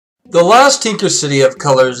The Last Tinker City of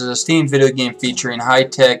Colors is a Steam video game featuring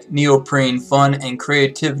high-tech, neoprene, fun, and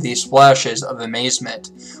creativity splashes of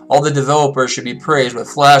amazement. All the developers should be praised with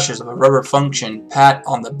flashes of a rubber function pat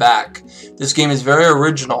on the back. This game is very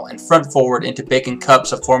original and front-forward into baking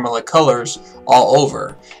cups of formula colors all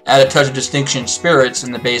over. Add a touch of distinction spirits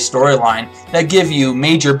in the base storyline that give you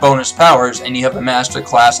major bonus powers, and you have a master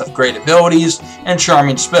class of great abilities and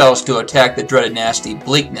charming spells to attack the dreaded nasty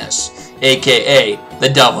bleakness, aka the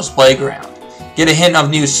Devil's Playground. Get a hint of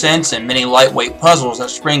new scents and many lightweight puzzles that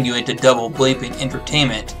spring you into double bleeping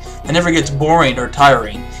entertainment that never gets boring or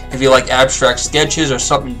tiring if you like abstract sketches or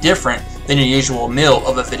something different than your usual meal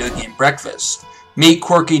of a video game breakfast. Meet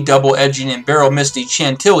quirky, double-edging, and barrel-misty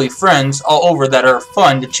Chantilly friends all over that are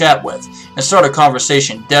fun to chat with and start a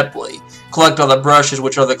conversation depthly. Collect all the brushes,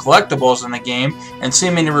 which are the collectibles in the game, and see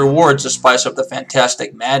many rewards to spice up the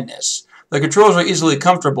fantastic madness. The controls are easily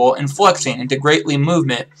comfortable and flexing into greatly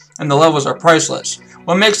movement, and the levels are priceless.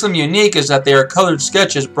 What makes them unique is that they are colored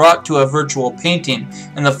sketches brought to a virtual painting,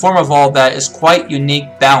 and the form of all that is quite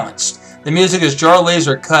unique balanced. The music is jar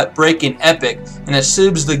laser cut, breaking epic, and it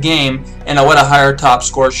soothes the game and what a higher top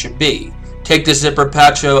score should be. Take this zipper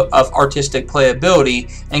patcho of artistic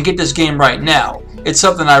playability and get this game right now. It's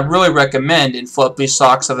something I really recommend in fluffy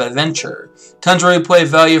socks of adventure. Tons of replay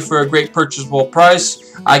value for a great purchasable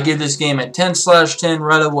price. I give this game a 10/10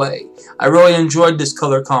 right away. I really enjoyed this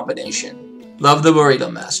color combination. Love the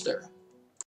Burrito Master.